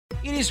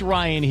It is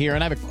Ryan here,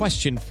 and I have a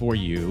question for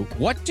you.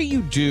 What do you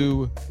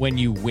do when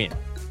you win?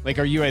 Like,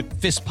 are you a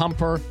fist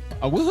pumper,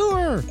 a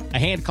woohooer, a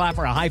hand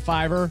clapper, a high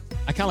fiver?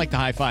 I kind of like the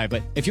high five,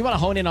 but if you want to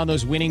hone in on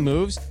those winning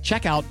moves,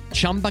 check out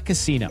Chumba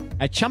Casino.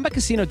 At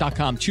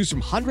ChumbaCasino.com, choose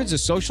from hundreds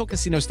of social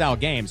casino-style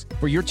games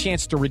for your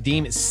chance to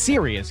redeem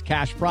serious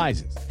cash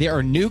prizes. There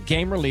are new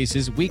game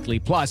releases weekly,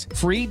 plus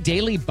free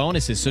daily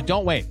bonuses. So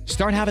don't wait.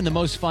 Start having the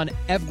most fun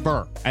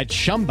ever at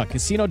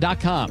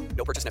ChumbaCasino.com.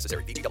 No purchase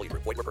necessary. VGW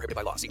Group. Void where prohibited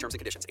by law. See terms and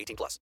conditions.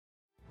 18+.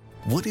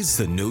 What is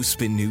the No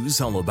Spin News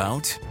all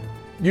about?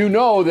 You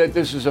know that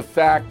this is a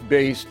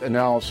fact-based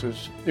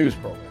analysis news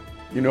program.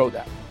 You know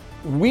that.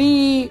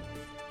 We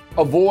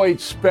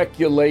avoid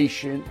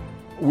speculation.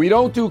 We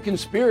don't do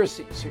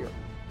conspiracies here.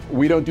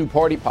 We don't do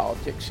party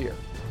politics here.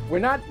 We're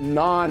not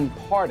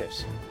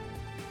nonpartisan.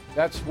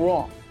 That's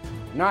wrong.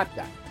 Not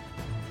that.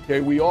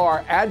 Okay, we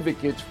are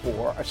advocates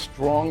for a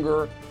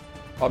stronger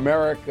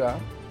America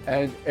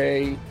and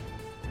a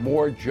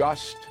more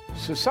just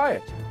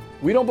society.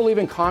 We don't believe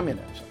in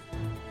communism.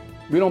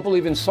 We don't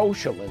believe in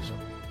socialism.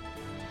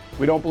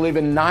 We don't believe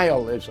in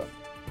nihilism.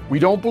 We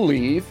don't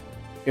believe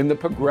in the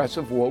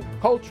progressive woke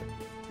culture.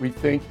 We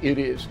think it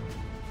is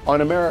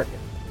un-American.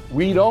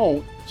 We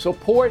don't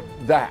support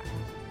that.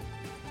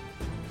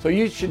 So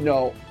you should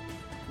know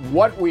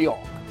what we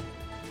are,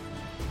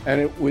 and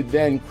it would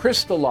then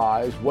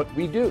crystallize what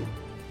we do.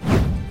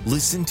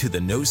 Listen to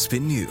the No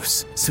Spin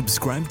News.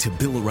 Subscribe to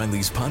Bill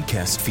O'Reilly's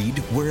podcast feed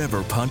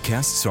wherever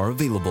podcasts are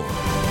available.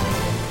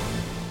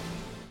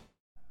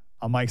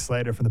 I'm Mike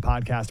Slater from the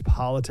podcast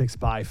Politics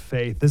by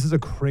Faith. This is a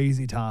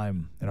crazy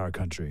time in our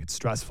country. It's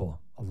stressful,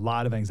 a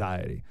lot of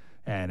anxiety,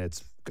 and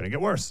it's going to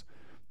get worse.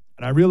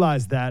 And I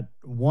realized that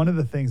one of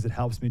the things that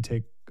helps me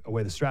take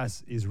away the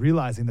stress is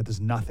realizing that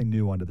there's nothing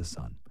new under the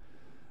sun.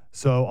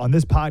 So on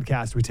this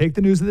podcast, we take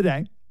the news of the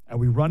day and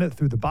we run it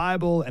through the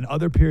Bible and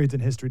other periods in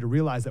history to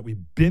realize that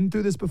we've been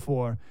through this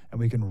before and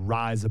we can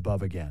rise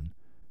above again.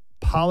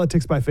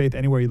 Politics by Faith,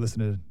 anywhere you listen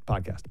to the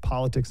podcast.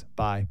 Politics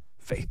by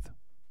Faith.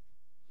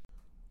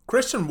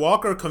 Christian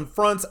Walker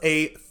confronts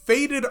a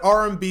faded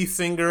R&B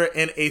singer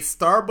in a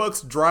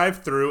Starbucks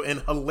drive-thru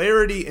and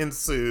hilarity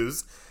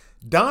ensues.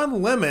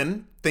 Don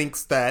Lemon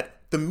thinks that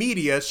the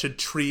media should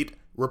treat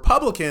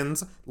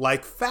Republicans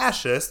like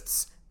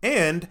fascists,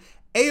 and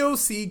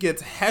AOC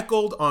gets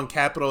heckled on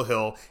Capitol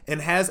Hill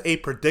and has a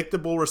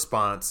predictable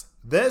response.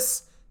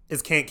 This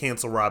is Can't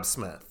Cancel Rob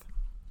Smith.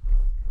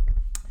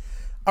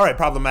 All right,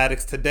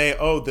 Problematics, today,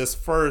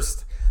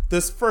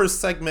 this first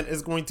segment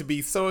is going to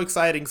be so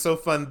exciting, so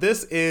fun.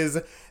 This is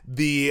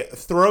the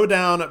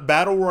Throwdown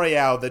Battle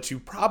Royale that you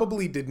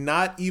probably did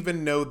not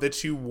even know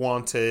that you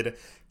wanted.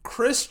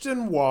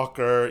 Christian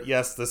Walker,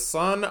 yes, the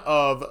son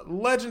of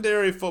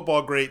legendary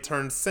football great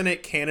turned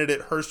Senate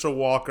candidate Herschel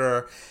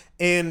Walker,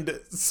 and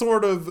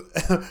sort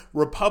of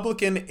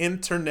Republican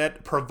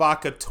internet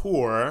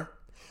provocateur,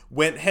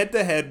 went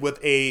head-to-head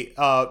with a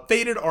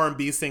faded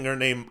R&B singer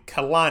named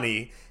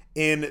Kehlani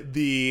in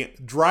the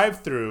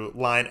drive-thru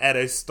line at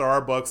a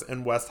Starbucks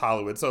in West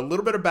Hollywood. So a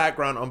little bit of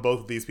background on both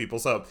of these people.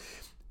 So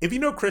if you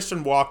know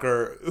Christian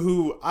Walker,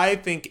 who I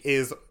think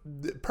is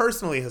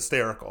personally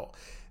hysterical,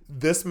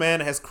 this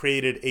man has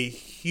created a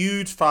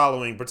huge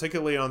following,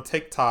 particularly on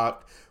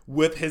TikTok,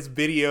 with his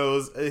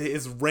videos,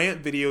 his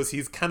rant videos.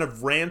 He's kind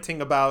of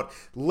ranting about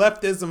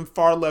leftism,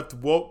 far left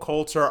woke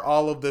culture,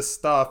 all of this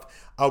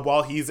stuff,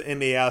 while he's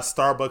in a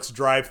Starbucks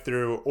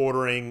drive-thru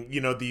ordering,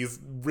 these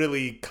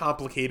really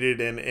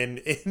complicated and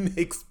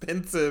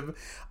inexpensive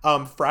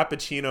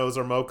frappuccinos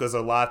or mochas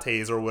or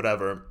lattes or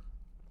whatever.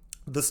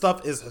 The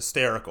stuff is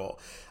hysterical.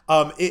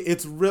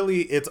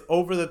 It's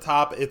over the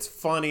top. It's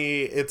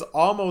funny. It's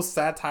almost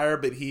satire,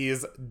 but he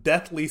is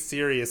deathly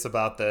serious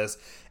about this.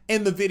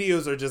 And the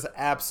videos are just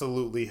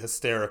absolutely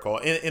hysterical.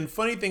 And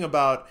funny thing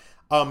about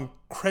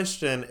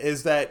Christian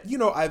is that,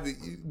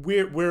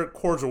 we're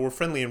cordial, we're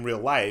friendly in real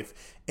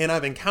life. And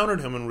I've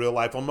encountered him in real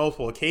life on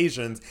multiple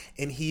occasions.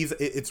 And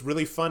it's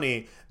really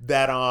funny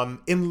that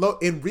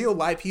in real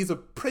life, he's a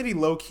pretty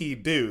low-key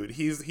dude.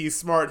 He's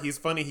smart, he's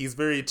funny, he's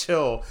very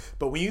chill.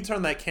 But when you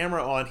turn that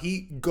camera on,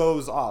 he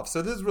goes off.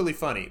 So this is really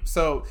funny.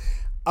 So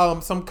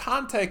some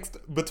context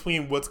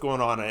between what's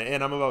going on,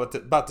 and I'm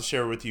about to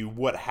share with you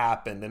what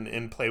happened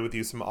and play with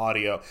you some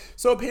audio.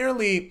 So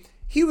apparently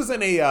he was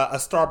in a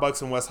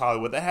Starbucks in West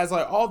Hollywood that has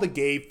like all the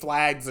gay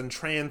flags and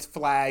trans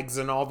flags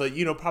and all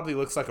the, probably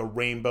looks like a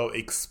rainbow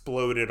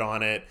exploded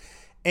on it.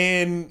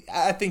 And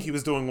I think he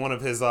was doing one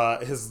of his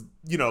rant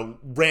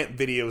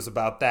videos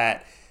about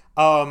that.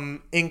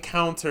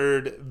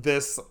 Encountered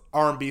this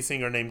R&B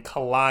singer named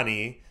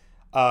Kehlani,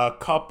 a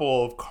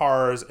couple of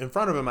cars in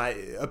front of him.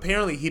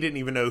 Apparently he didn't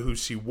even know who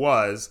she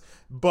was,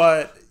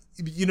 but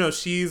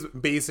she's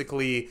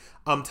basically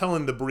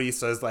telling the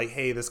baristas like,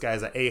 hey, this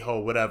guy's an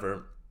a-hole,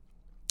 whatever.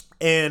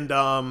 And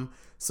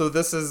so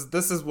this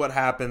is what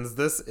happens.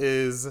 This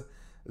is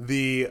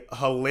the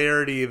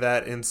hilarity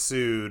that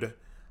ensued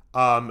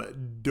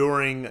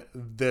during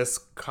this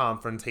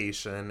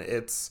confrontation.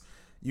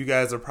 You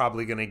guys are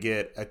probably gonna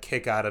get a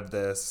kick out of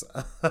this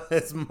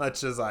as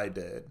much as I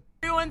did.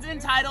 Everyone's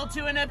entitled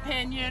to an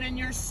opinion, and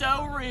you're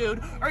so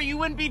rude, or you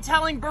wouldn't be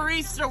telling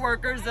barista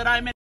workers that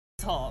I'm an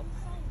asshole.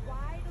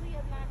 Why do we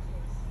have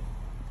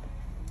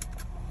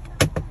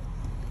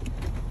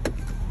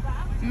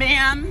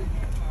matches?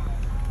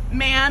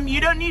 Ma'am, you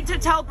don't need to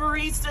tell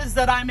baristas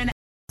that I'm an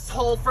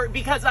asshole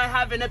because I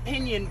have an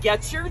opinion.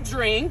 Get your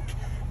drink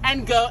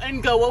and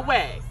go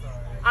away.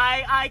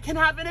 I can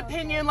have an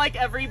opinion like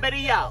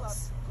everybody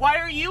else. Why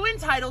are you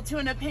entitled to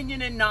an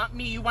opinion and not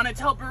me? You want to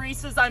tell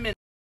baristas I'm an asshole?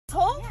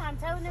 Yeah, I'm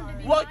telling them to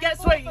be. Well,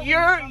 guess what?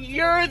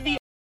 You're the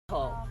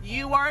asshole.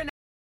 You are an asshole.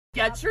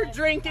 Get your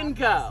drink and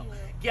go.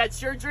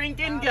 Get your drink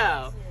and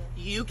go.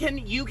 You can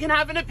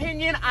have an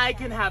opinion, I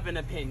can have an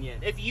opinion.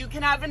 If you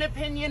can have an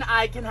opinion,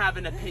 I can have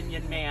an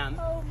opinion, ma'am.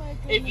 Oh my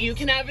goodness. If you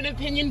can have an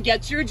opinion,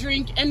 get your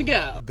drink and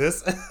go.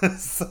 This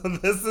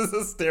is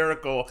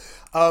hysterical.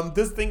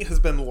 This thing has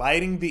been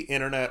lighting the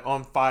internet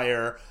on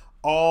fire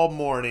all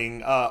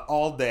morning,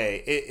 all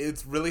day.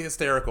 It's really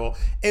hysterical.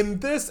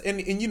 And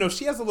you know,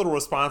 she has a little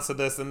response to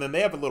this, and then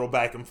they have a little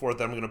back and forth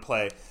that I'm going to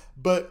play.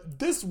 But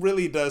this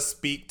really does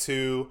speak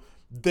to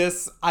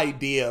this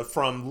idea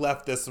from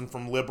leftists and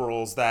from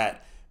liberals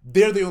that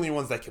they're the only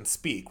ones that can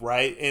speak,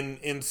 right?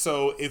 And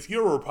so if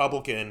you're a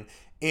Republican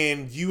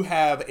and you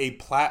have a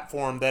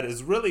platform that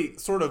is really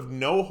sort of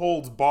no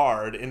holds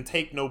barred and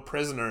take no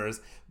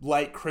prisoners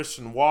like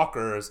Christian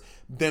Walker's,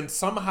 then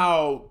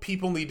somehow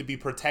people need to be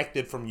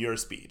protected from your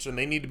speech and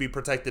they need to be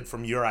protected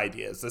from your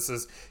ideas. This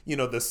is, you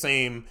know, the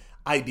same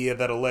idea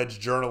that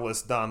alleged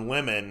journalist Don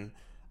Lemon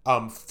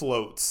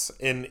floats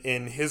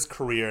in his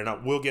career,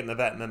 and we'll get into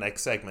that in the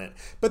next segment.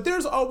 But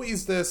there's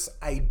always this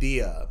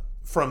idea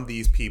from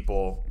these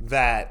people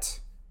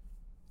that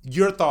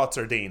your thoughts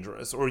are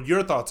dangerous, or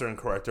your thoughts are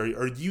incorrect,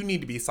 or you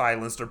need to be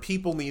silenced, or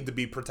people need to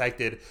be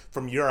protected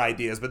from your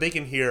ideas. But they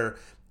can hear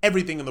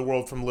everything in the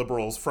world from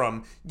liberals,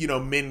 from, you know,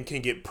 men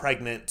can get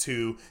pregnant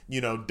to,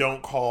 you know,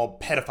 don't call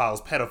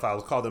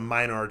pedophiles, call them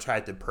minor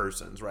attracted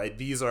persons, right?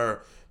 These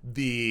are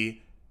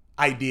the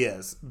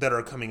ideas that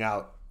are coming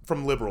out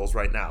from liberals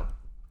right now.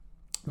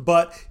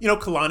 But, you know,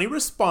 Kalani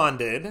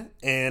responded,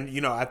 and,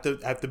 you know, I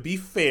have to be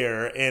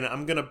fair, and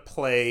I'm going to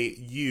play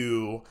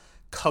you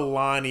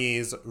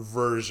Kalani's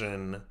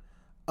version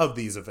of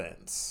these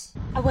events.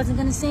 I wasn't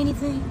going to say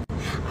anything.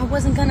 I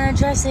wasn't going to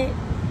address it,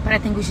 but I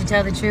think we should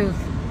tell the truth.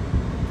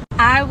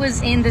 I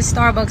was in the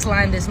Starbucks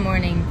line this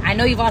morning. I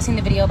know you've all seen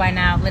the video by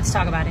now. Let's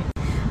talk about it.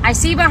 I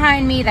see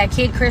behind me that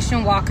kid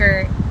Christian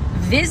Walker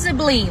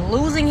visibly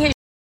losing his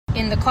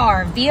in the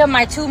car via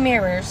my two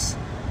mirrors.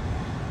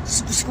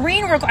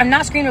 I'm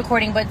not screen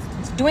recording, but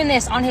doing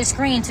this on his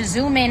screen to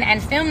zoom in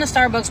and film the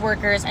Starbucks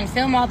workers and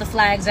film all the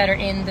flags that are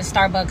in the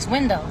Starbucks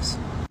windows.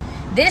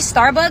 This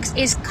Starbucks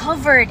is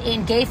covered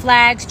in gay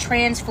flags,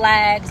 trans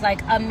flags,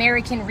 like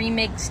American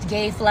remixed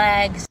gay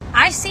flags.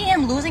 I see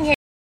him losing his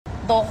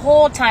the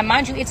whole time.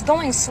 Mind you, it's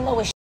going slow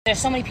as shit. There's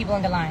so many people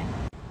in the line.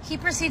 He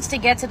proceeds to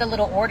get to the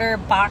little order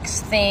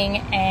box thing,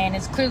 and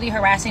it's clearly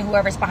harassing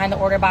whoever's behind the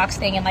order box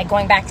thing and like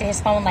going back to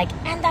his phone like,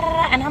 and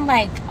I'm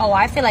like, oh,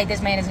 I feel like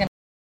this man is gonna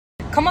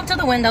come up to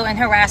the window and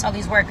harass all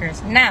these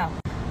workers. Now,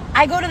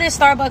 I go to this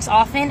Starbucks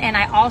often, and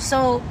I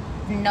also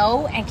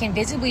know and can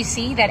visibly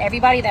see that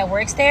everybody that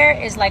works there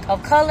is like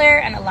of color,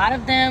 and a lot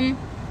of them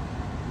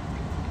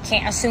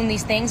can't assume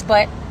these things,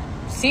 but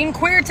seem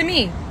queer to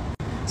me.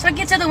 So I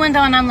get to the window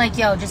and I'm like,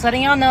 yo, just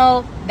letting y'all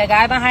know, the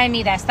guy behind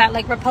me, that's that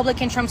like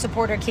Republican Trump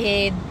supporter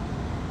kid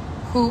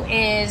who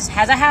has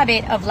a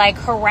habit of like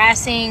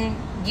harassing,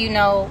 you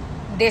know,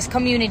 this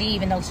community,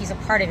 even though he's a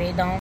part of it.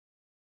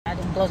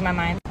 It blows my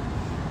mind.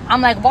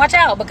 I'm like, watch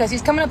out, because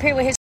he's coming up here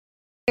with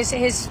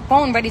his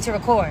phone ready to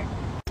record.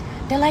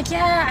 They're like,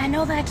 yeah, I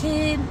know that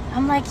kid.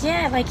 I'm like,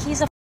 yeah, like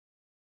he's a...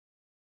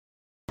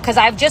 Because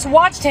I've just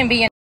watched him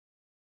be in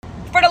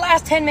for the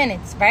last 10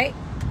 minutes, right?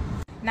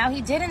 Now,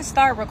 he didn't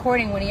start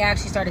recording when he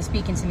actually started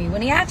speaking to me.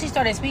 When he actually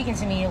started speaking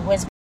to me, it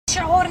was,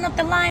 you're holding up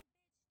the line,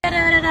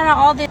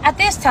 all this. At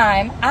this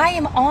time, I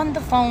am on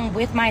the phone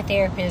with my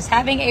therapist,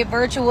 having a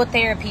virtual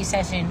therapy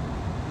session.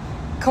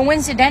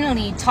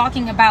 Coincidentally,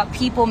 talking about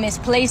people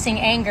misplacing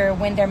anger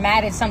when they're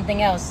mad at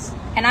something else.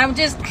 And I'm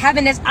just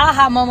having this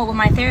aha moment with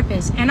my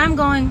therapist. And I'm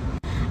going,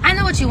 I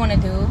know what you want to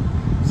do.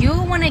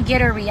 You want to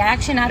get a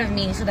reaction out of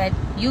me so that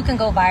you can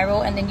go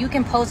viral, and then you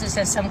can pose this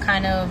as some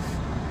kind of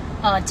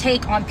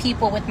take on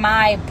people with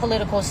my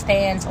political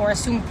stance or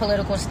assumed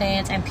political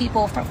stance, and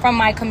people from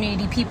my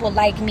community, people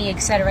like me,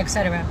 etc.,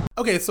 etc.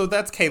 Okay, so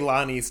that's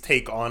Kehlani's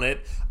take on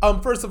it.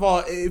 First of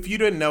all, if you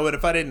didn't know it,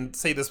 if I didn't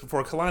say this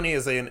before, Kehlani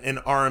is an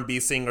R&B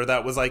singer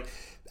that was like,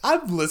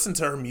 I've listened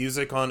to her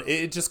music on,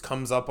 it just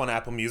comes up on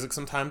Apple Music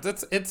sometimes.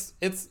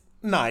 It's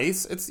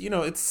nice. It's, you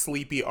know, it's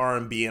sleepy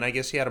R&B, and I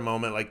guess she had a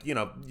moment like, you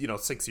know,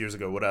 6 years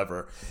ago,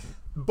 whatever.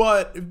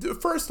 But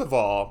first of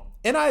all,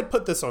 and I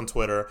put this on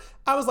Twitter,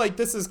 I was like,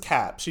 this is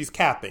cap. She's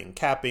capping.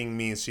 Capping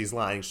means she's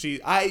lying.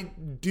 I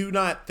do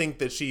not think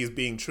that she is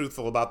being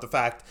truthful about the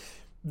fact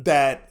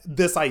that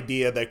this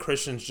idea that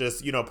Christian's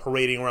just,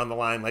 parading around the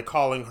line, like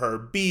calling her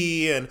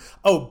B and,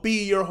 oh,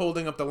 B, you're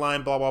holding up the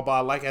line, blah, blah, blah.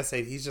 Like I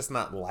said, he's just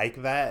not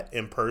like that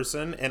in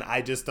person. And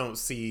I just don't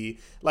see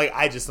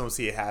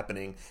it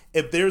happening.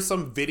 If there's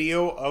some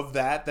video of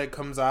that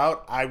comes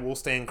out, I will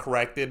stand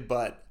corrected.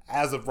 But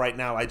as of right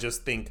now, I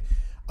just think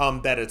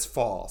that it's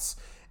false.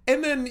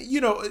 And then,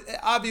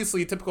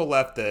 obviously, typical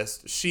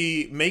leftist,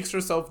 she makes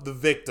herself the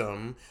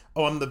victim.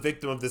 Oh, I'm the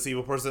victim of this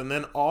evil person. And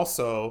then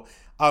also,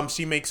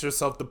 she makes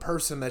herself the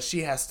person that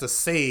she has to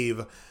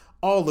save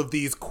all of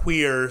these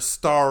queer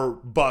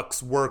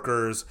Starbucks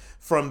workers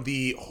from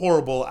the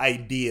horrible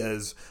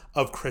ideas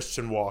of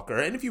Christian Walker.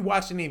 And if you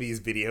watch any of these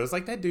videos,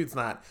 like, that dude's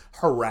not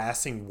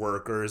harassing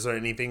workers or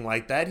anything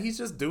like that. He's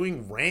just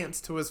doing rants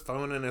to his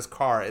phone in his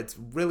car. It's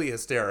really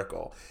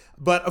hysterical.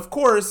 But of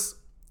course,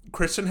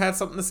 Christian had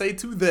something to say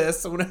to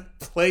this. I'm going to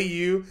play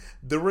you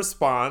the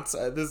response.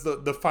 This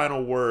is the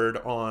final word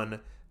on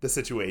the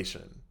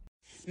situation.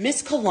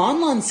 Miss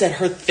Kalanlan said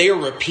her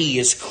therapy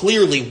is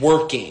clearly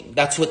working.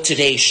 That's what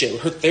today showed.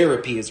 Her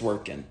therapy is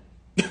working.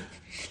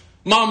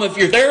 Mom, if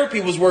your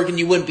therapy was working,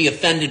 you wouldn't be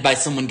offended by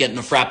someone getting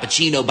a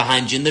Frappuccino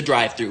behind you in the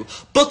drive-thru.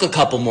 Book a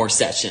couple more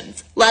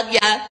sessions. Love ya.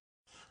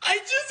 I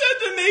just had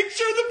to make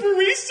sure the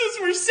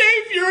baristas were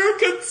safe. You're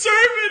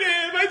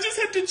conservative. I just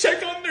had to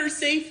check on their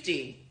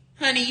safety.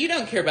 Honey, you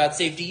don't care about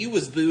safety. You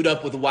was booed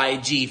up with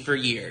YG for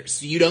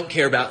years. You don't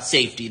care about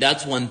safety.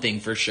 That's one thing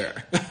for sure.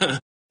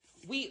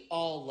 We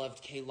all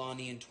loved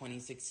Kehlani in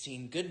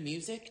 2016. Good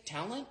music,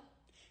 talent,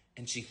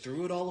 and she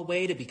threw it all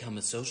away to become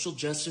a social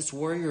justice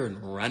warrior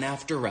and run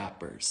after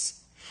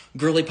rappers.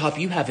 Girly Pop,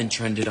 you haven't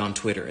trended on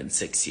Twitter in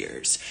 6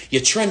 years. You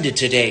trended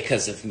today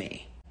because of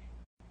me.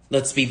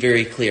 Let's be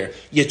very clear.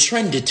 You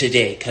trended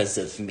today because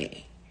of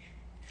me.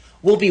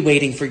 We'll be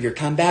waiting for your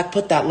comeback.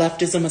 Put that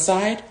leftism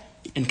aside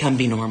and come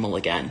be normal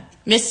again.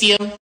 Miss you.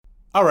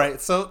 All right,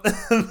 so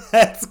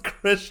that's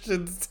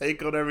Christian's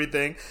take on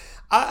everything.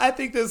 I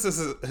think this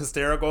is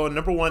hysterical. And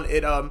number one,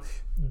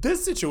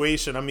 this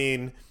situation, I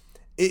mean,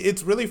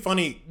 it's really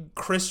funny.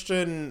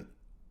 Christian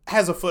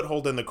has a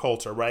foothold in the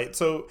culture, right?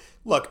 So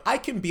look, I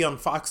can be on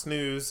Fox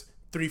News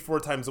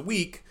 3-4 times a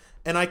week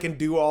and I can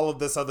do all of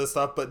this other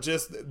stuff, but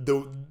just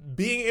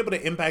being able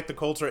to impact the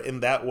culture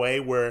in that way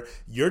where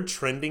you're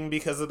trending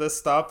because of this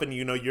stuff and,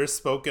 you're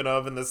spoken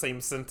of in the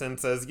same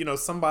sentence as,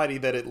 somebody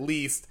that at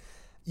least,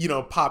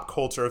 pop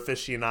culture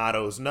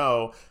aficionados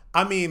know.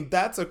 I mean,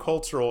 that's a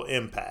cultural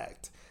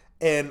impact.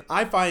 And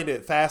I find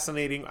it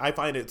fascinating. I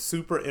find it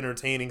super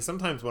entertaining.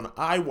 Sometimes when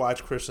I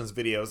watch Christian's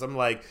videos, I'm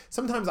like,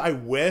 sometimes I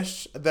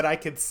wish that I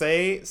could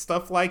say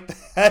stuff like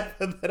that,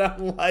 that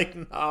I'm like,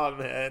 nah,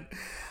 man,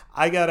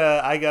 I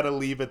gotta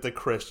leave it to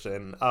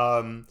Christian.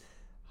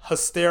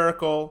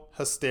 Hysterical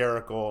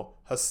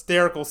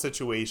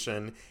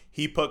situation.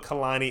 He put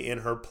Kehlani in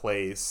her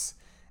place.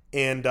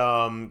 And,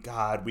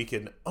 God, we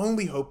can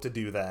only hope to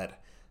do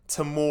that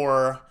to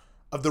more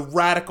of the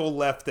radical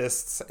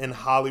leftists in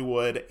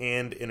Hollywood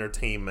and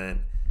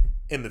entertainment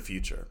in the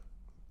future.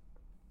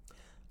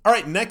 All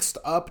right, next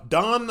up,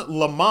 Don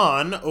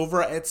Lemon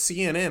over at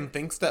CNN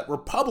thinks that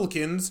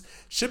Republicans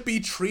should be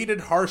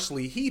treated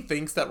harshly. He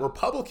thinks that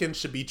Republicans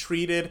should be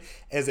treated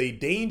as a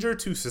danger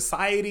to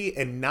society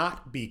and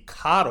not be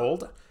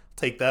coddled.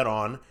 Take that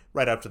on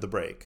right after the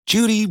break.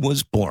 Judy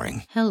was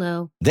boring.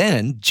 Hello.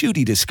 Then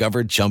Judy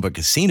discovered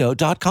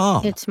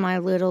ChumbaCasino.com. It's my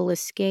little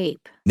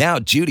escape. Now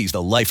Judy's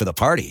the life of the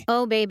party.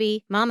 Oh,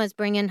 baby, mama's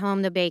bringing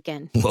home the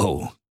bacon.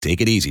 Whoa, take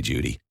it easy,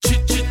 Judy.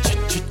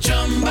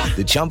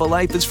 The Chumba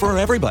life is for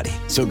everybody.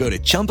 So go to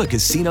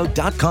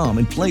ChumbaCasino.com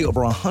and play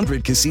over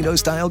 100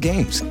 casino-style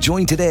games.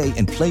 Join today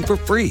and play for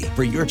free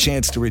for your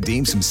chance to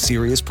redeem some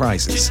serious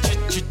prizes.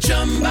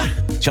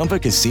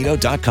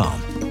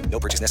 ChumbaCasino.com. No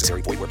purchase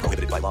necessary. Void where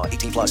prohibited by law.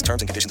 18+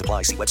 terms and conditions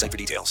apply. See website for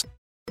details.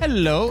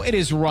 Hello, it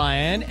is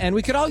Ryan, and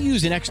we could all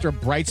use an extra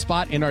bright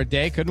spot in our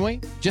day, couldn't we?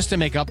 Just to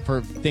make up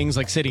for things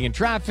like sitting in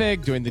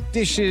traffic, doing the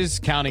dishes,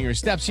 counting your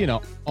steps,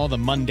 all the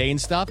mundane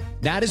stuff.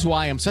 That is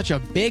why I'm such a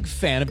big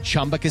fan of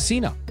Chumba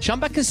Casino.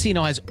 Chumba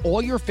Casino has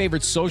all your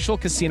favorite social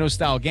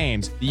casino-style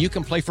games that you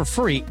can play for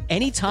free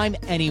anytime,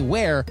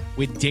 anywhere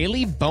with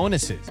daily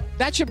bonuses.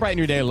 That should brighten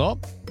your day a little.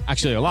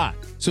 Actually, a lot.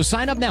 So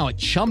sign up now at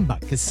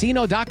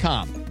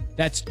ChumbaCasino.com.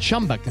 That's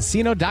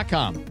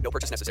ChumbaCasino.com. No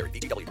purchase necessary.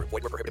 VGW Group.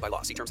 Void where prohibited by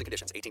law. See terms and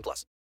conditions.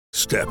 18+.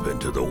 Step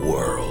into the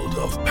world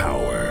of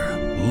power,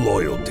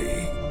 loyalty,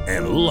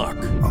 and luck.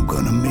 I'm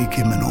gonna make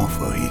him an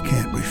offer he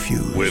can't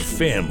refuse. With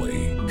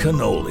family,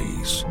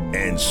 cannolis,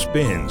 and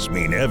spins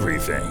mean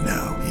everything.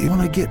 Now, you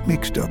wanna get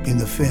mixed up in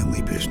the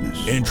family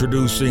business.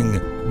 Introducing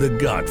The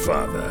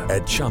Godfather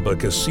at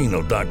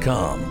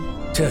ChumbaCasino.com.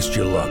 Test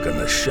your luck in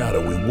the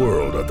shadowy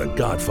world of The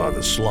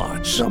Godfather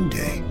slot.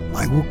 Someday,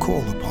 I will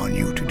call upon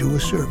you to do a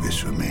service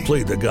for me.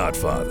 Play The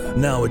Godfather,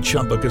 now at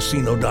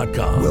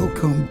ChumbaCasino.com.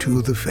 Welcome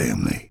to the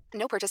family.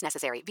 No purchase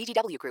necessary.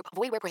 VGW Group.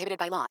 Void where prohibited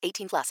by law.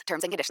 18+.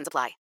 Terms and conditions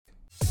apply.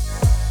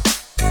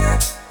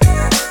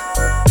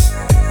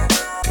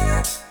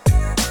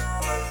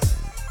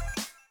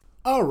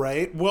 All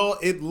right. Well,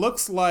 it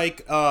looks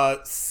like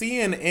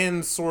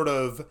CNN sort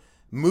of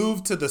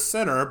moved to the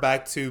center,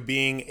 back to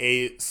being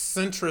a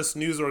centrist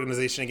news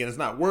organization again, is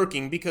not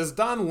working because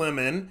Don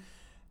Lemon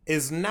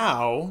is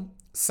now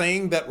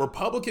saying that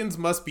Republicans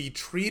must be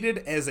treated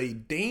as a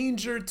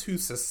danger to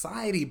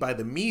society by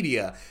the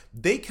media.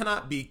 They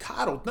cannot be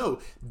coddled. No,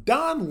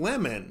 Don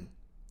Lemon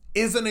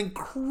is an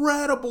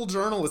incredible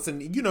journalist.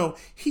 And, you know,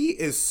 he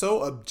is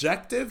so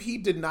objective. He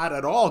did not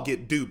at all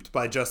get duped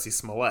by Jussie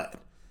Smollett.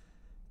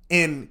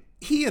 And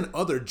he and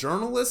other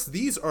journalists,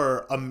 these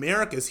are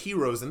America's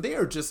heroes, and they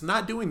are just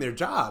not doing their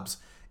jobs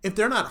if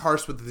they're not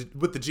harsh with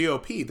the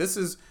GOP. This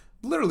is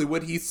literally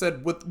what he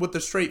said with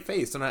a straight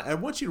face. And I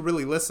want you to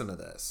really listen to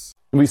this.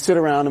 We sit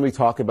around and we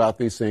talk about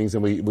these things,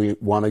 and we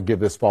want to give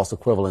this false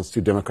equivalence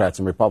to Democrats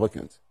and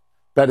Republicans.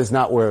 That is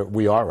not where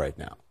we are right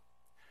now.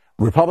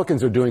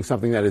 Republicans are doing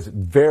something that is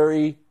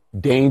very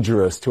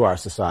dangerous to our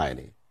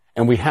society,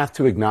 and we have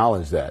to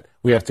acknowledge that.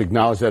 We have to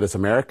acknowledge that as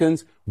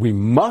Americans. We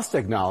must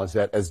acknowledge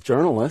that as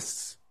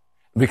journalists,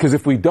 because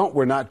if we don't,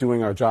 we're not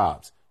doing our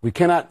jobs. We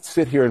cannot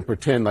sit here and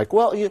pretend like,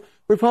 well,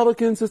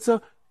 Republicans,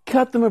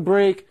 cut them a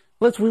break.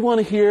 We want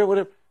to hear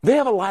whatever. They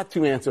have a lot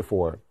to answer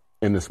for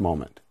in this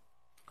moment.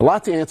 A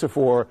lot to answer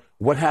for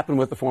what happened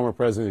with the former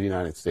president of the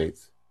United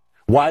States,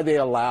 why they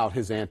allowed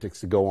his antics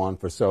to go on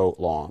for so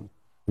long,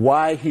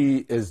 why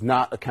he is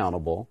not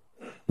accountable,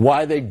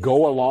 why they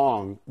go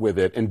along with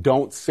it and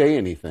don't say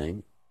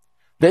anything.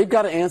 They've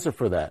got to answer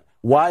for that.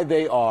 Why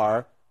they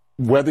are,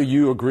 whether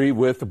you agree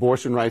with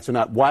abortion rights or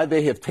not, why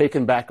they have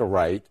taken back a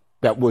right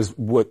that was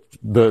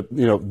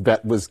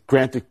that was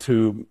granted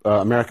to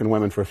American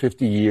women for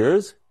 50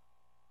 years.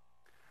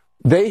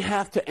 They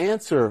have to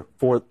answer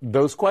for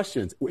those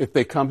questions. If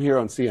they come here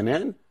on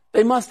CNN,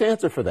 they must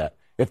answer for that.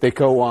 If they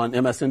go on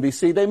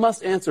MSNBC, they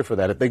must answer for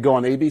that. If they go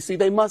on ABC,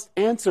 they must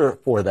answer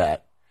for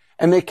that.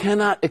 And they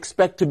cannot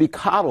expect to be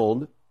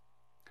coddled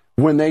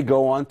when they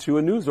go on to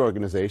a news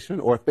organization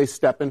or if they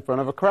step in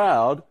front of a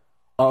crowd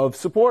of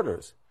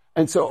supporters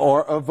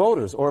or of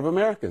voters or of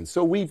Americans.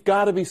 So we've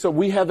got to be,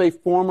 we have a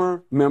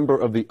former member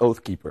of the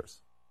Oath Keepers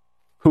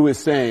who is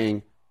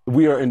saying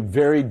we are in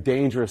very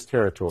dangerous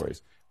territory.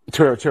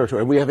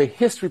 And we have a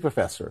history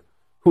professor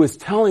who is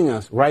telling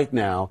us right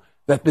now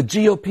that the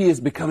GOP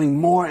is becoming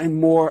more and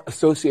more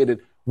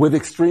associated with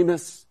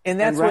extremists and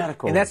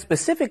radicals. And that's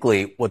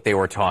specifically what they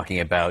were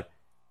talking about.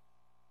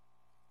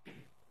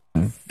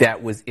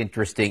 That was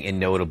interesting and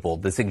notable.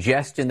 The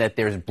suggestion that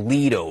there's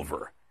bleed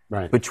over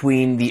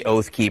between the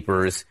Oath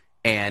Keepers,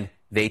 and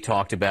they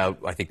talked about,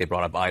 I think they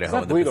brought up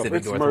Idaho and the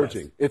Pacific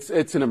Northwest.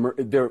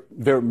 Merging.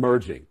 They're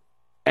merging.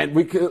 And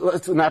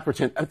let's not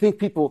pretend. I think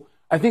people,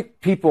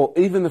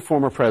 even the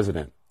former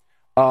president,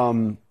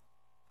 I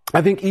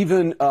think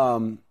even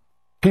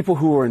people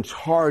who are in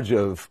charge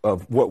of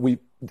what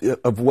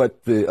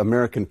the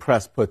American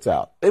press puts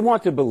out, they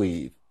want to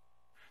believe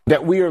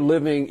that we are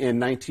living in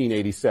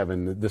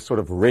 1987, this sort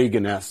of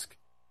Reagan-esque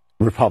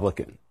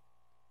Republican.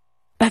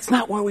 That's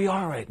not where we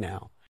are right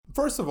now.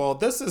 First of all,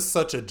 this is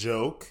such a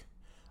joke.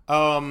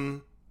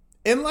 And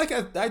like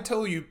I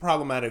tell you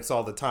problematics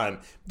all the time,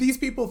 these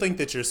people think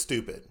that you're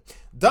stupid.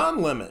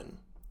 Don Lemon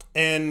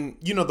and,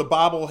 the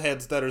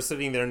bobbleheads that are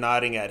sitting there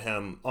nodding at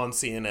him on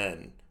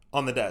CNN,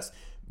 on the desk,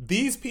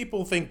 these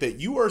people think that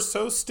you are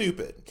so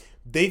stupid.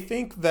 They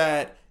think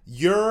that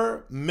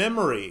your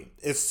memory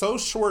is so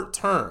short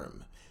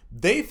term.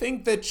 They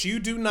think that you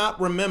do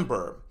not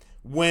remember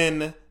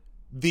when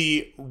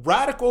the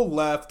radical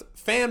left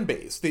fan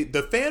base,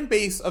 the fan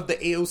base of the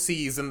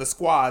AOCs and the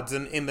squads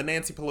and the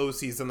Nancy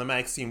Pelosi's and the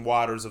Maxine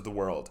Waters of the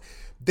world,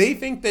 they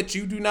think that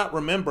you do not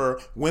remember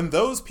when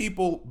those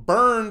people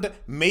burned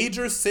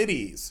major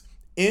cities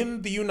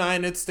in the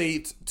United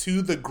States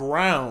to the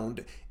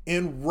ground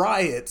in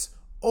riots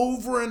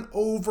over and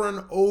over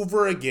and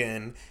over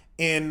again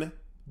in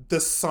the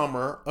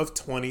summer of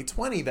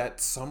 2020, that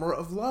summer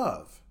of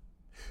love.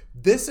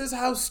 This is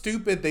how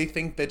stupid they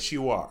think that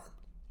you are.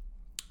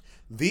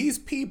 These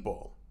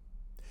people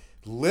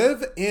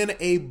live in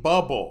a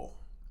bubble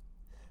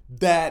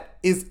that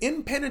is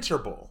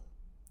impenetrable.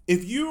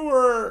 If you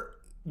are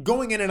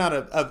going in and out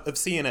of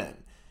CNN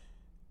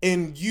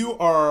and you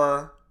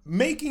are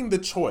making the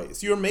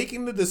choice, you're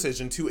making the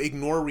decision to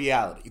ignore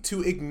reality,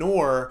 to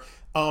ignore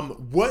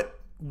what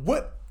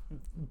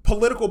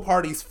political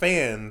parties'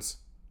 fans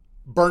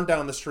burned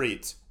down the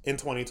streets in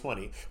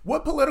 2020.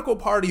 What political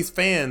parties'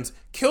 fans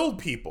killed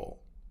people?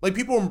 Like,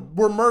 people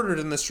were murdered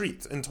in the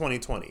streets in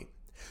 2020.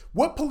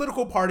 What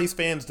political parties'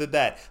 fans did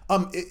that?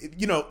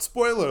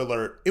 Spoiler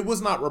alert, it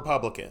was not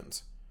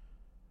Republicans.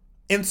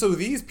 And so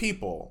these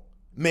people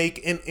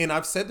and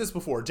I've said this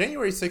before,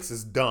 January 6th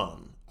is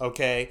dumb,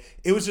 okay?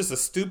 It was just a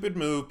stupid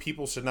move.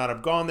 People should not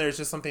have gone there. It's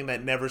just something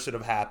that never should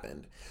have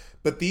happened.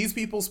 But these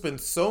people spend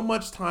so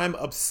much time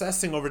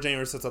obsessing over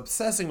January 6th,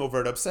 obsessing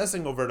over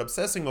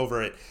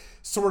it,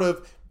 sort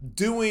of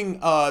doing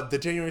the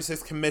January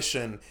 6th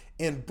commission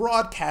and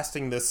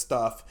broadcasting this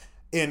stuff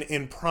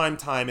in prime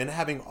time and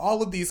having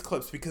all of these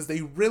clips because they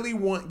really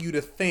want you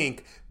to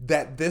think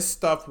that this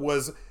stuff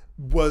was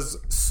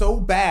so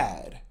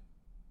bad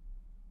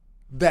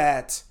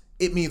that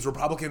it means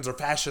Republicans are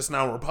fascists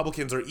now, and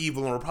Republicans are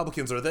evil, and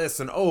Republicans are this,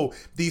 and oh,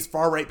 these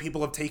far-right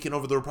people have taken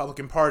over the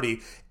Republican Party.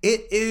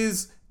 It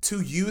is,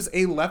 to use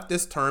a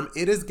leftist term,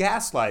 it is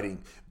gaslighting.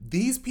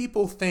 These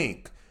people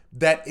think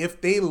that if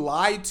they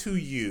lie to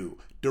you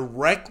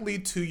directly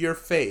to your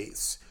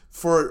face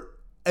for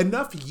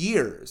enough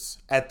years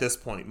at this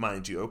point,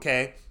 mind you,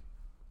 okay?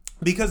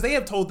 Because they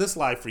have told this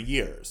lie for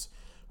years.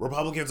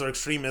 Republicans are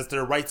extremists,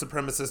 they're white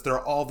supremacists, they're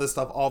all this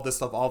stuff, all this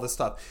stuff, all this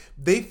stuff.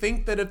 They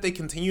think that if they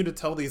continue to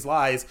tell these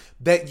lies,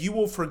 that you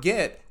will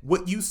forget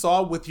what you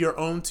saw with your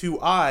own two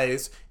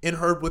eyes and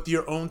heard with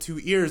your own two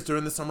ears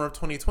during the summer of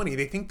 2020.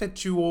 They think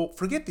that you will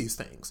forget these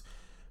things.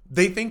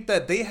 They think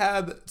that they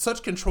have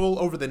such control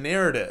over the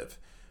narrative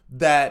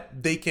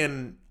that they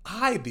can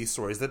hide these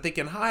stories, that they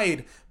can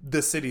hide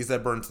the cities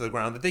that burned to the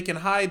ground, that they can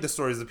hide the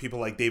stories of people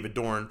like David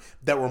Dorn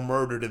that were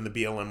murdered in the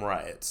BLM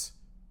riots,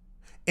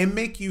 and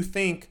make you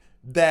think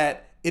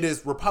that it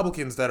is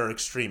Republicans that are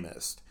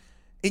extremists.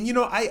 And, you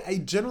know,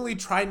 I generally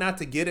try not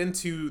to get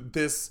into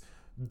this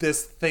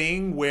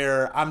thing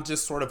where I'm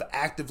just sort of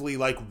actively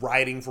like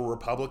writing for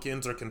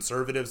Republicans or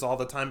conservatives all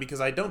the time, because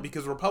I don't,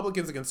 because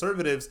Republicans and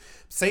conservatives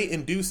say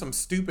and do some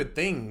stupid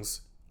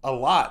things a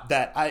lot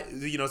that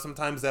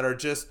sometimes that are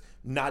just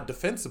not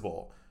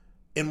defensible.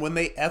 And when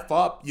they F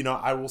up,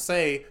 I will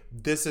say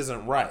this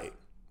isn't right.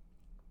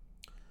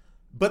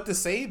 But to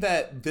say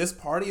that this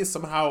party is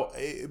somehow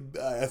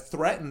a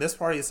threat and this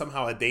party is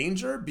somehow a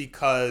danger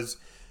because,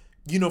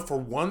 for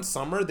one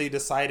summer they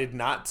decided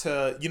not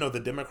to,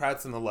 the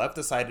Democrats and the left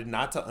decided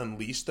not to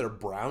unleash their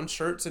brown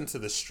shirts into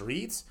the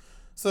streets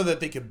so that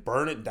they could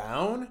burn it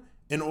down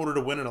in order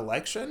to win an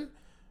election,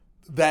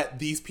 that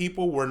these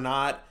people were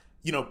not,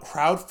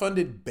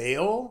 crowdfunded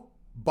bail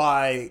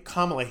by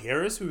Kamala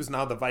Harris, who is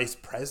now the vice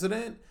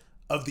president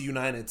of the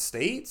United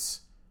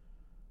States,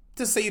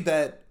 to say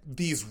that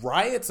these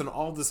riots and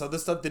all this other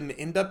stuff didn't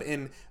end up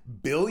in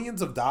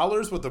billions of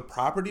dollars worth of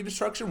property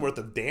destruction, worth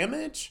of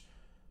damage,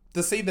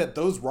 to say that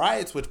those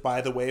riots, which,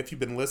 by the way, if you've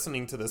been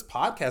listening to this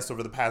podcast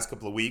over the past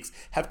couple of weeks,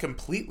 have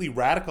completely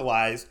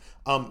radicalized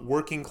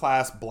working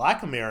class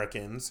Black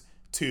Americans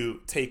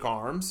to take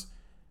arms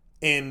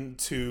and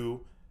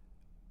to,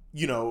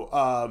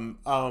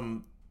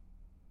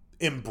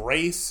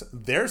 embrace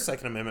their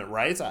Second Amendment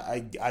rights.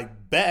 I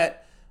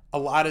bet a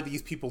lot of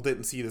these people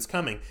didn't see this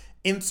coming.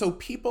 And so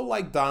people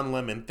like Don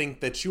Lemon think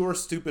that you are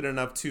stupid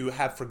enough to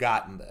have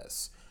forgotten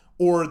this,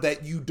 or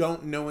that you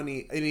don't know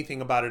anything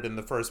about it in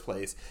the first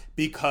place,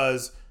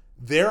 because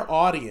their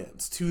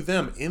audience, to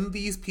them, in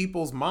these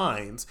people's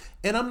minds,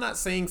 and I'm not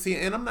saying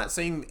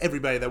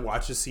everybody that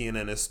watches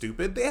CNN is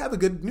stupid. They have a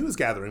good news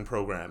gathering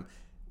program.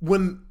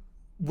 When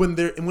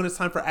it's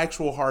time for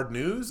actual hard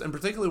news, and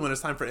particularly when it's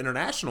time for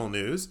international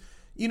news,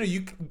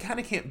 you kind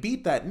of can't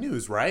beat that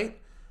news, right?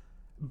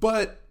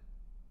 But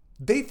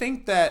they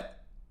think that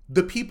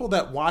the people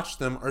that watch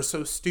them are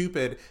so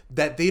stupid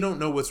that they don't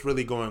know what's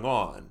really going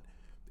on.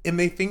 And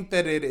they think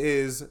that it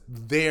is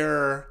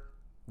their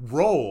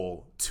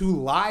role to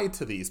lie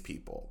to these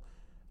people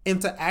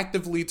and to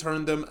actively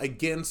turn them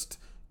against,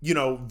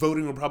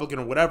 voting Republican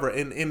or whatever.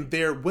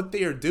 And what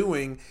they are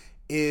doing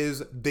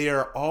is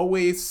they're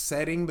always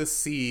setting the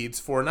seeds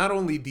for not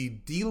only the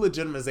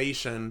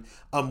delegitimization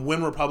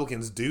when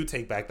Republicans do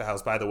take back the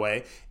House, by the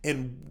way,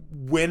 and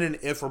when and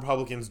if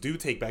Republicans do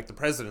take back the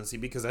presidency,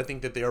 because I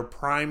think that they are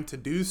primed to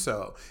do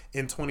so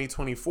in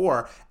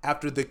 2024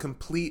 after the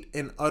complete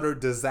and utter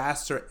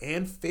disaster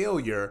and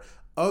failure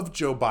of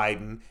Joe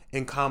Biden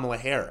and Kamala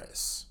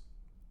Harris.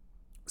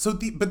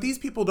 But these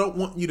people don't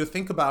want you to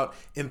think about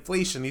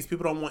inflation. These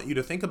people don't want you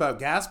to think about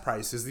gas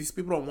prices. These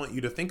people don't want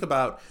you to think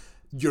about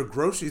your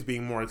groceries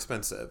being more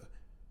expensive.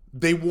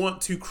 They want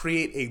to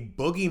create a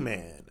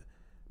boogeyman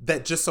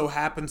that just so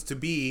happens to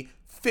be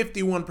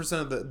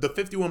 51% of the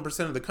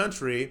 51% of the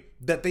country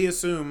that they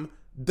assume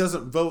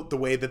doesn't vote the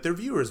way that their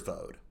viewers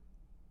vote.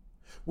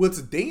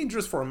 What's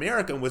dangerous for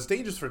America, and what's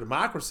dangerous for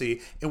democracy,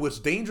 and what's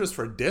dangerous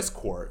for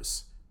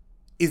discourse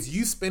is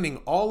you spending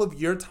all of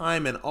your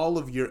time and all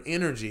of your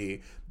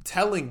energy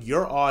telling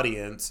your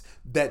audience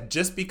that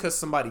just because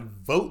somebody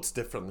votes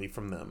differently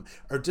from them,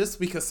 or just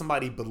because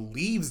somebody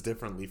believes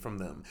differently from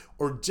them,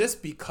 or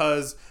just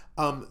because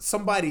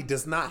somebody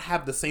does not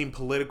have the same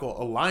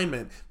political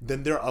alignment,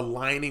 then they're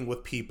aligning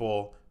with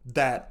people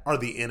that are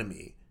the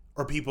enemy,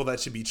 or people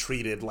that should be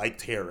treated like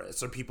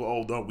terrorists, or people,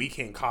 oh no, we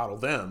can't coddle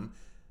them.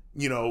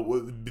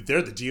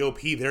 They're the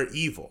GOP, they're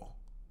evil.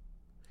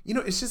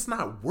 It's just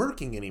not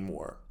working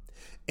anymore.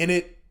 And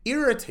it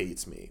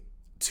irritates me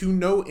to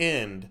no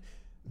end,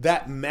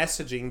 that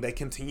messaging that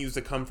continues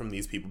to come from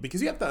these people,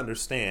 because you have to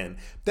understand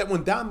that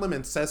when Don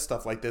Lemon says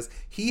stuff like this,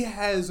 he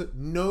has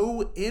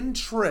no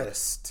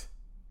interest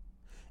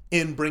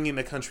in bringing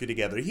the country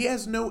together. He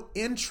has no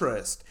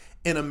interest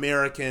in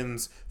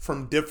Americans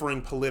from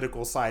differing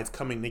political sides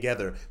coming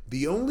together.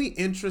 The only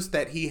interest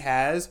that he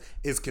has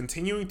is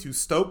continuing to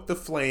stoke the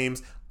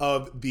flames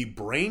of the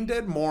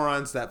brain-dead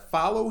morons that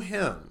follow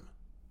him,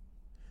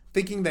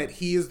 thinking that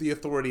he is the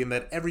authority and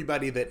that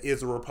everybody that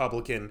is a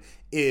Republican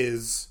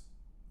is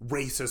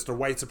racist or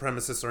white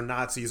supremacists or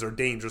Nazis or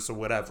dangerous or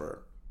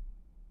whatever.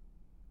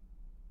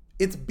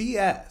 It's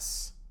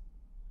BS.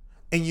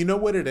 And you know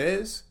what it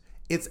is?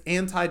 It's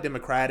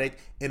anti-democratic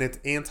and it's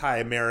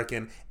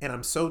anti-American. And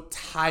I'm so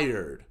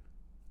tired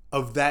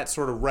of that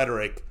sort of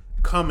rhetoric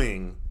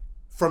coming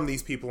from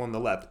these people on the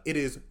left. It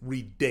is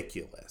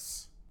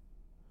ridiculous.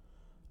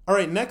 All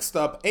right, next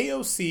up,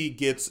 AOC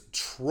gets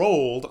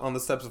trolled on the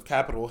steps of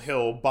Capitol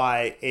Hill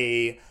by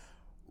a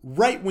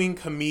right-wing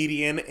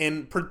comedian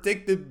and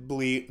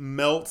predictably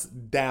melts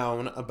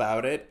down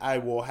about it. I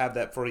will have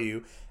that for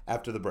you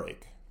after the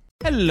break.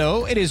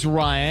 Hello, it is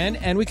Ryan,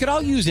 and we could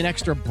all use an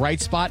extra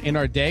bright spot in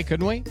our day,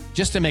 couldn't we?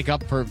 Just to make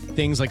up for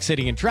things like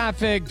sitting in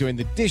traffic, doing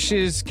the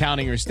dishes,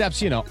 counting your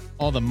steps,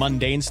 all the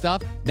mundane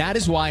stuff. That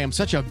is why I'm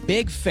such a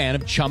big fan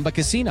of Chumba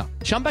Casino.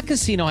 Chumba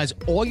Casino has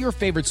all your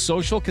favorite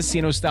social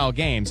casino-style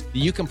games that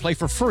you can play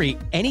for free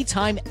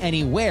anytime,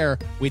 anywhere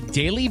with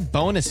daily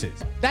bonuses.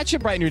 That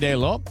should brighten your day a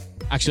little.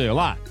 Actually, a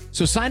lot.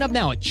 So sign up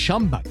now at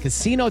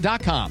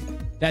ChumbaCasino.com.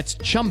 That's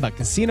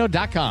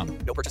ChumbaCasino.com.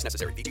 No purchase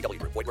necessary. VGW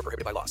Group. Void where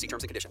prohibited by law. See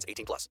terms and conditions.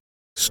 18+.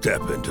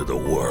 Step into the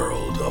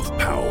world of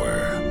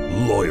power,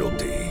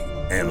 loyalty,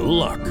 and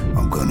luck.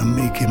 I'm gonna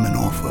make him an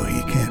offer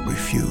he can't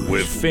refuse.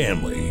 With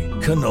family,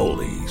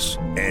 cannolis,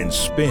 and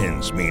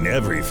spins mean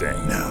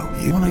everything. Now,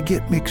 you wanna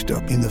get mixed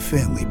up in the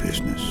family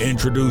business.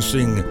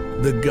 Introducing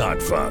The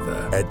Godfather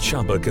at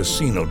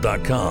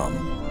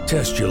ChumbaCasino.com.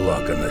 Test your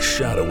luck in the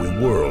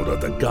shadowy world of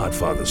The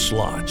Godfather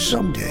slot.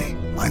 Someday,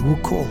 I will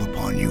call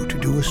upon you to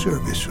do a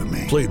service for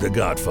me. Play The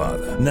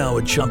Godfather, now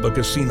at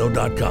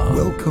ChumbaCasino.com.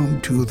 Welcome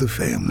to the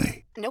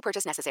family. No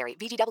purchase necessary.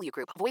 VGW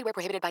Group. Void where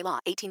prohibited by law.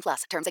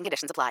 18+. Terms and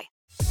conditions apply.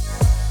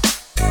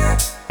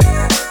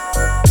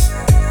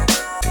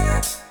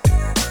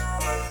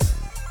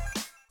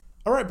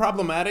 All right,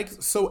 problematic.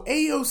 So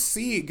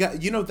AOC got,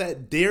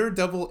 that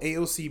Daredevil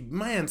AOC,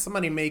 man,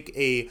 somebody make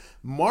a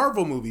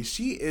Marvel movie.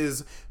 She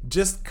is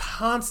just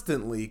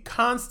constantly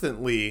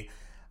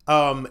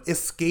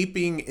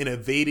escaping and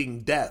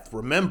evading death.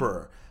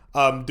 Remember,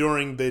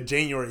 during the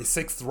January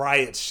 6th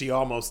riots, she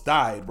almost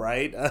died,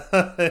 right?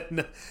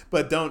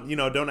 But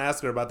don't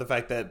ask her about the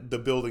fact that the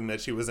building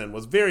that she was in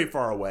was very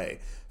far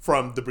away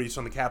from the breach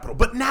on the Capitol.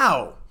 But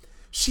now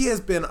she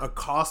has been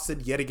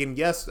accosted yet again.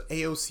 Yes,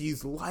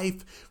 AOC's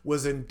life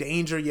was in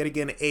danger yet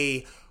again.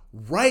 A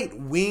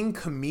right-wing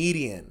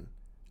comedian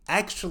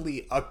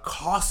actually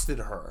accosted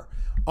her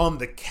on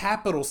the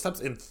Capitol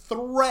steps and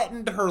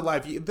threatened her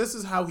life. This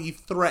is how he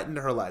threatened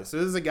her life. So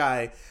this is a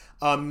guy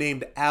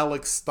named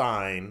Alex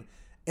Stein.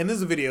 And this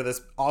is a video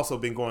that's also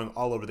been going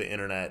all over the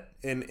internet.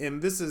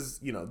 And this is,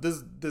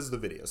 this is the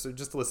video. So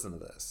just listen to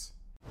this.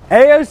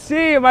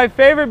 AOC, my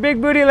favorite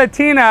big booty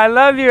Latina. I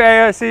love you,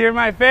 AOC. You're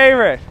my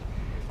favorite.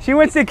 She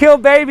wants to kill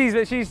babies,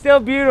 but she's still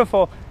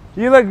beautiful.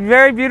 You look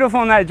very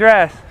beautiful in that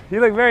dress.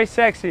 You look very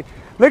sexy.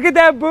 Look at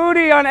that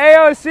booty on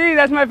AOC.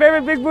 That's my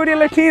favorite big booty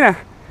Latina.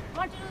 I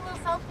want you to do a little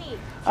selfie.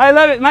 I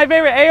love it. My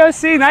favorite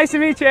AOC. Nice to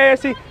meet you,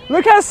 AOC.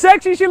 Look how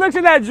sexy she looks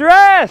in that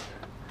dress.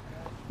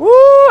 Woo,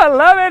 I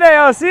love it,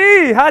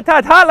 AOC. Hot,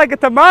 hot, hot like a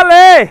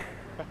tamale.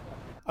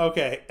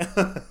 Okay.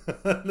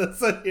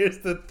 So here's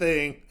the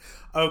thing.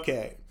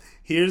 Okay.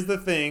 Here's the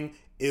thing.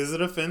 Is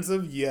it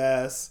offensive?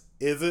 Yes.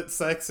 Is it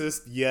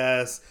sexist?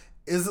 Yes.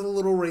 Is it a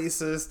little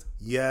racist?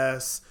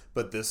 Yes.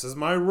 But this is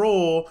my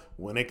rule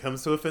when it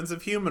comes to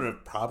offensive humor.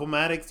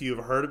 Problematic,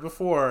 you've heard it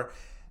before.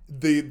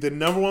 The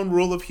number one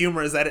rule of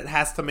humor is that it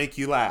has to make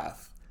you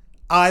laugh.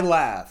 I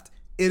laughed.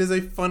 It is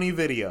a funny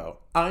video.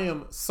 I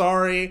am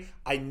sorry.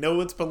 I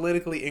know it's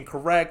politically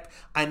incorrect.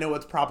 I know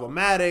it's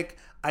problematic.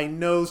 I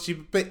know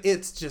but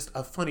it's just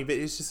a funny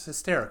video. It's just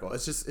hysterical.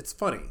 It's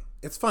funny.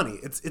 It's funny.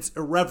 It's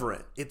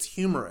irreverent. It's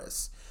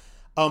humorous.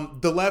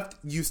 The left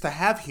used to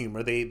have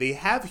humor. They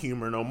have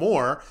humor no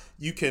more.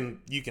 You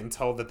can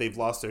tell that they've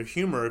lost their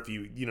humor if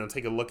you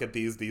take a look at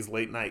these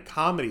late night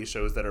comedy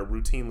shows that are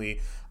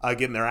routinely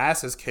getting their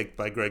asses kicked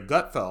by Greg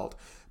Gutfeld.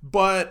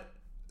 But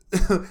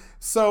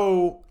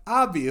so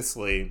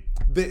obviously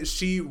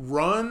she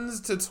runs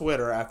to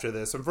Twitter after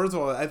this. And first of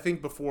all, I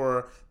think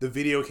before the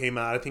video came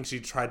out, I think she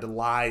tried to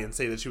lie and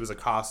say that she was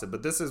accosted.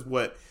 But this is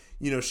what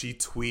she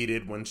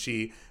tweeted when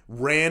she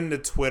ran to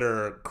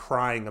Twitter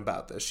crying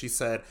about this. She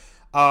said,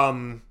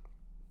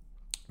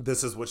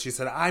 this is what she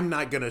said. I'm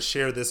not going to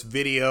share this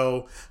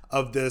video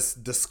of this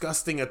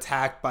disgusting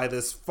attack by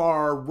this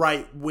far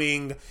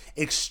right-wing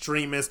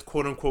extremist,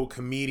 quote-unquote,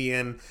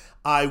 comedian.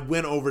 I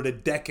went over to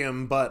deck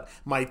him, but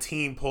my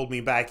team pulled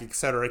me back,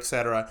 etc.,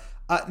 etc.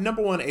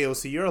 Number one,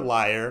 AOC, you're a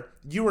liar.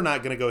 You were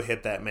not going to go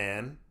hit that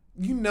man.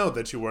 You know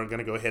that you weren't going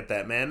to go hit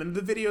that man, and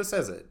the video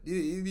says it.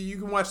 You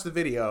can watch the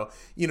video.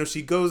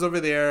 She goes over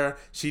there,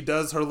 she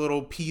does her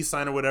little peace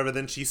sign or whatever,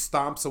 then she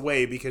stomps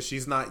away because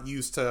she's not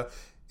used to...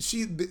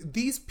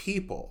 These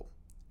people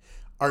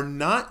are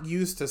not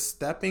used to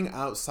stepping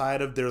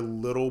outside of their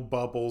little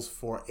bubbles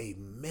for a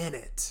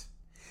minute.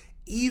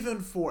 Even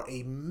for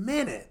a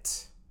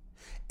minute.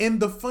 And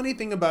the funny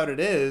thing about it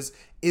is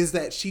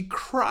that she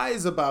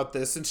cries about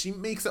this and she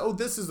makes, oh,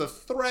 this is a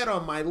threat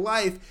on my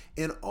life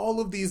and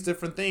all of these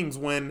different things,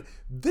 when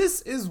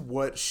this is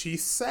what she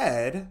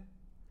said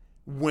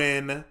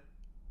when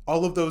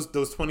all of those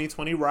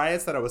 2020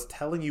 riots that I was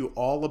telling you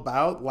all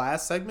about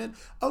last segment.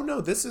 Oh no,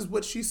 this is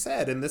what she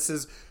said. And this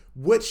is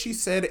what she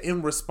said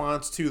in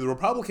response to the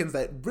Republicans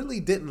that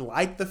really didn't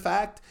like the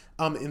fact,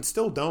 and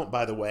still don't,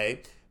 by the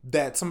way,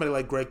 that somebody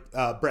like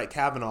Brett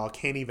Kavanaugh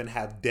can't even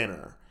have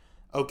dinner.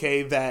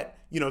 Okay, that,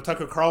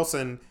 Tucker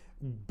Carlson,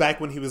 back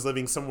when he was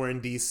living somewhere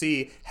in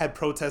D.C., had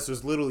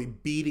protesters literally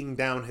beating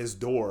down his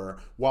door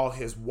while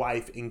his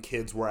wife and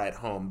kids were at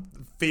home,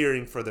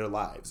 fearing for their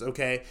lives,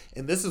 okay?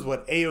 And this is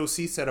what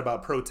AOC said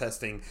about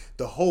protesting.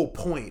 The whole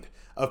point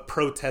of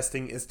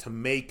protesting is to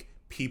make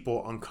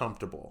people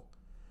uncomfortable.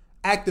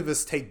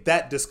 Activists take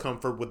that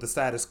discomfort with the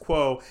status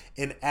quo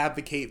and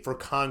advocate for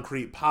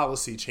concrete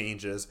policy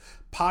changes.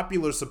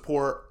 Popular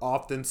support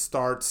often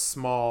starts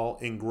small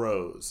and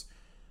grows.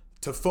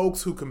 To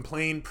folks who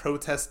complain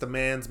protest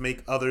demands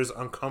make others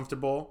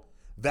uncomfortable,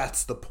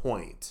 that's the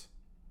point.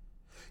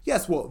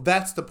 Yes, well,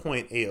 that's the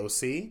point,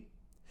 AOC.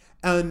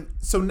 And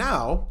so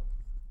now,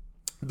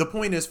 the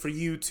point is for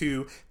you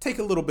to take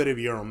a little bit of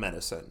your own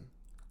medicine.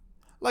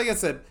 Like I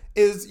said,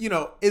 is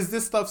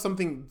this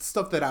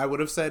stuff that I would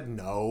have said?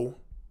 No.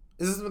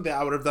 Is this something that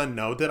I would have done?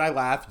 No. Did I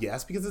laugh?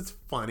 Yes, because it's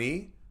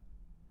funny.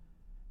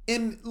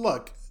 And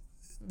look,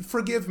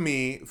 forgive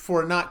me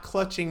for not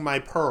clutching my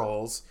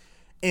pearls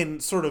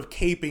and sort of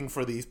caping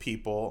for these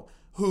people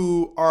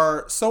who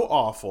are so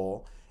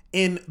awful.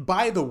 And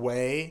by the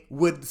way,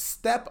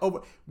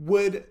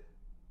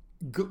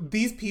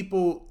 these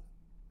people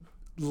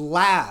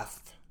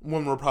laugh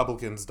when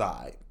Republicans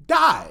die.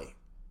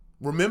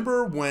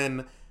 Remember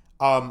when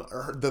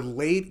the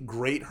late,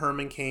 great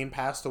Herman Cain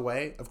passed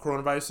away of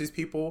coronavirus? These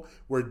people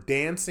were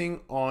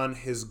dancing on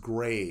his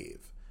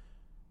grave,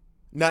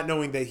 not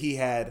knowing that he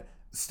had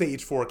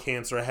stage 4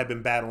 cancer, had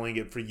been battling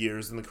it for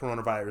years, and the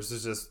coronavirus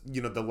is just,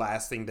 the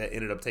last thing that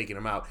ended up taking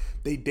him out.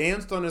 They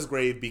danced on his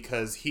grave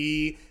because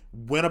he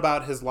went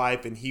about his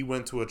life and he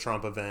went to a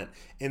Trump event.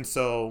 And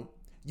so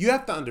you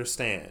have to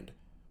understand,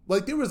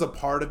 like, there was a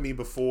part of me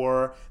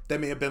before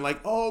that may have been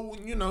like, oh,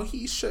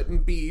 he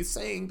shouldn't be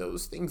saying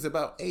those things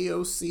about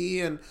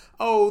AOC, and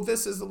oh,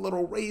 this is a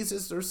little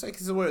racist or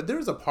sexist or whatever. There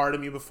was a part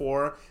of me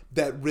before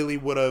that really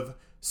would have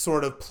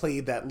sort of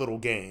played that little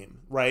game,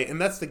 right?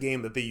 And that's the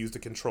game that they use to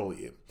control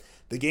you.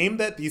 The game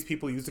that these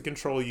people use to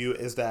control you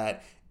is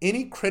that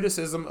any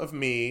criticism of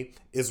me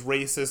is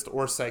racist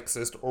or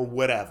sexist or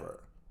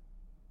whatever.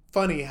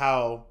 Funny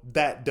how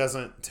that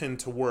doesn't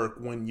tend to work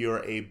when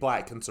you're a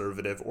black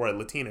conservative or a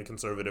Latina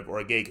conservative or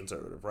a gay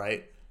conservative,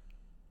 right?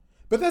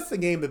 But that's the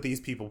game that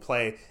these people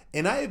play,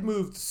 and I have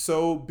moved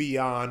so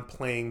beyond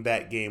playing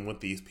that game with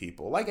these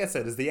people. Like I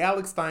said, is the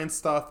Alex Stein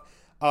stuff,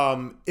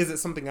 is it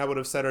something I would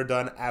have said or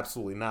done?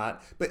 Absolutely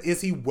not. But is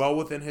he well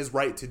within his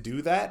right to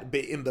do that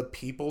in the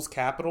people's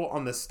capital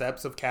on the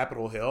steps of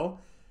Capitol Hill?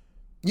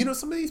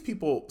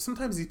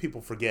 Sometimes these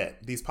people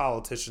forget, these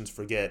politicians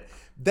forget,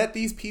 that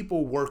these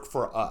people work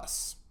for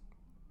us.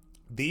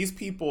 These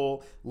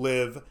people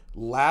live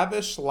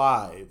lavish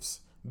lives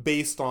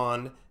based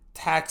on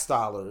tax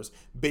dollars,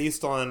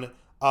 based on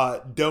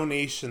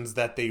donations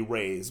that they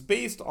raise,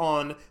 based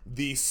on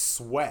the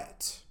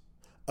sweat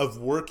of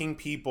working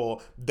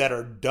people that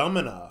are dumb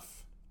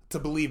enough to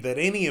believe that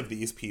any of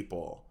these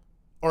people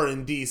are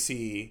in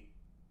DC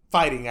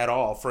fighting at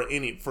all for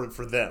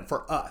them,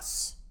 for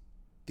us.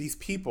 These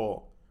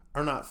people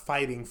are not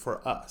fighting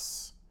for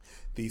us.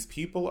 These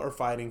people are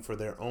fighting for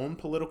their own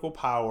political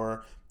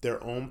power,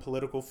 their own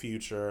political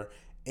future,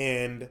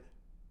 and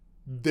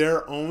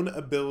their own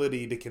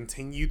ability to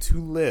continue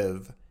to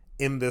live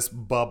in this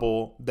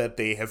bubble that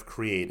they have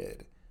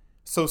created.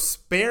 So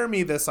spare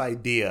me this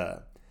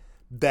idea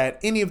that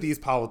any of these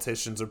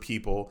politicians are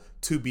people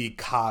to be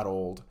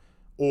coddled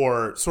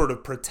or sort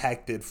of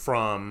protected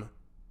from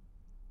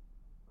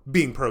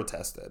being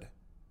protested.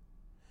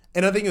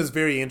 And I think it was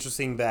very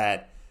interesting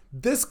that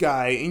this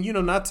guy,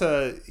 and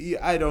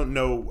I don't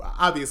know,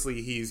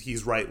 obviously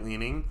he's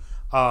right-leaning.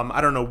 I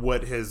don't know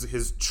what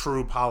his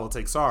true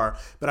politics are,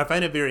 but I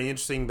find it very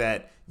interesting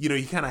that,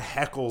 he kind of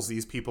heckles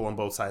these people on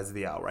both sides of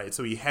the aisle, right?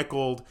 So he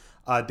heckled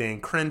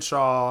Dan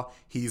Crenshaw,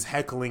 he's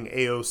heckling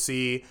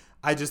AOC.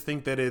 I just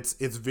think that it's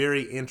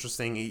very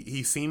interesting.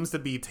 He seems to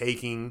be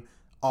taking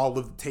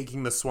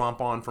the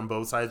swamp on from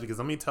both sides, because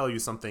let me tell you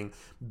something.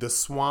 The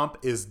swamp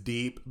is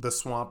deep, the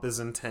swamp is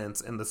intense,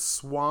 and the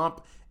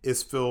swamp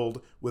is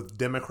filled with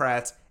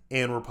Democrats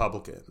and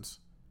Republicans.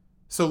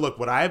 So look,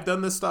 would I have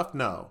done this stuff?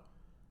 No.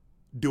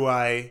 Do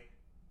I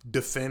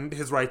defend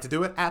his right to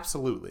do it?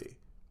 Absolutely.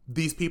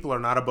 These people are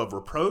not above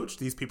reproach.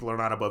 These people are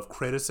not above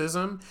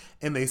criticism.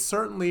 And they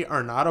certainly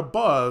are not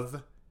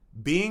above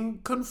being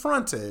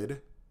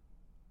confronted,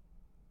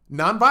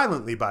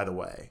 non-violently, by the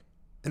way,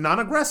 and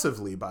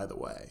non-aggressively, by the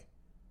way,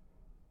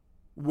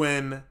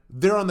 when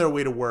they're on their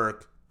way to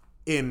work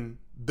in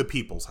the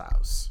people's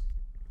house.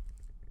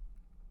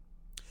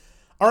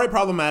 All right,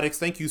 Problematics,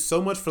 thank you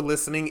so much for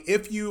listening.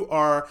 If you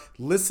are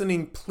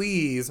listening,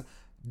 please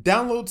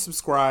download,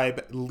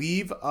 subscribe,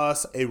 leave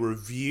us a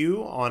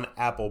review on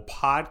Apple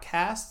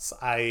Podcasts.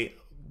 I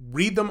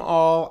read them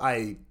all.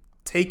 I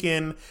take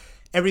in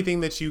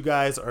everything that you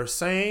guys are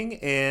saying,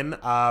 and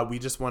we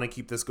just want to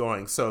keep this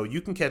going. So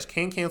you can catch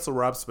Can't Cancel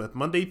Rob Smith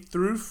Monday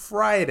through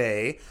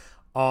Friday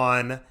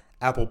on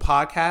Apple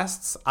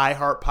Podcasts,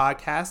 iHeart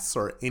Podcasts,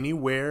 or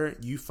anywhere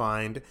you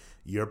find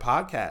your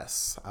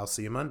podcasts. I'll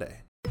see you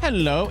Monday.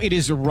 Hello, it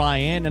is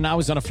Ryan, and I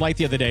was on a flight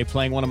the other day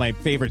playing one of my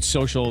favorite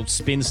social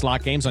spin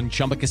slot games on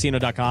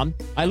ChumbaCasino.com.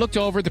 I looked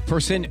over at the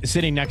person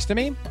sitting next to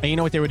me, and you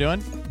know what they were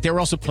doing? They were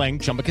also playing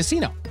Chumba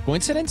Casino.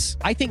 Coincidence?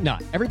 I think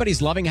not.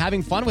 Everybody's loving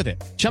having fun with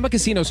it. Chumba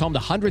Casino is home to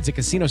hundreds of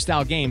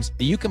casino-style games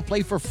that you can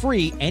play for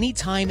free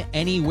anytime,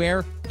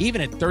 anywhere, even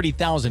at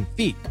 30,000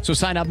 feet. So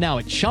sign up now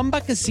at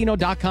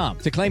ChumbaCasino.com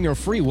to claim your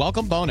free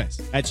welcome bonus.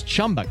 That's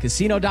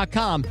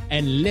ChumbaCasino.com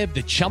and live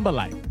the Chumba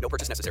life. No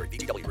purchase necessary.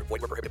 VGW. Void where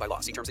prohibited by law.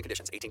 See terms and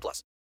conditions.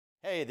 18+.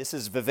 Hey, this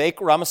is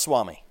Vivek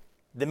Ramaswamy.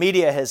 The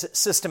media has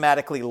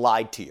systematically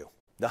lied to you.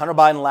 The Hunter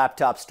Biden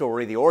laptop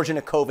story, the origin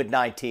of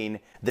COVID-19,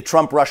 the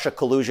Trump-Russia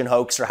collusion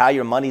hoax, or how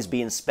your money's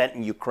being spent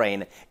in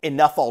Ukraine.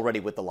 Enough already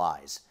with the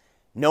lies.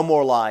 No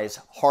more lies,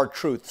 hard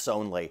truths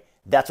only.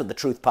 That's what the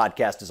Truth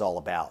Podcast is all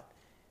about.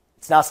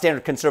 It's not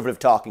standard conservative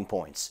talking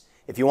points.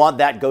 If you want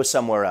that, go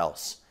somewhere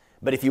else.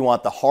 But if you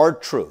want the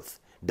hard truth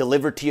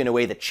delivered to you in a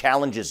way that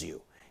challenges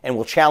you and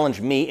will challenge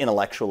me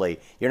intellectually,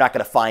 you're not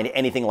going to find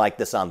anything like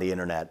this on the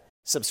internet.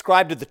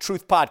 Subscribe to the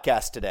Truth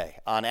Podcast today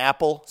on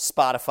Apple,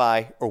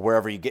 Spotify, or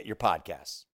wherever you get your podcasts.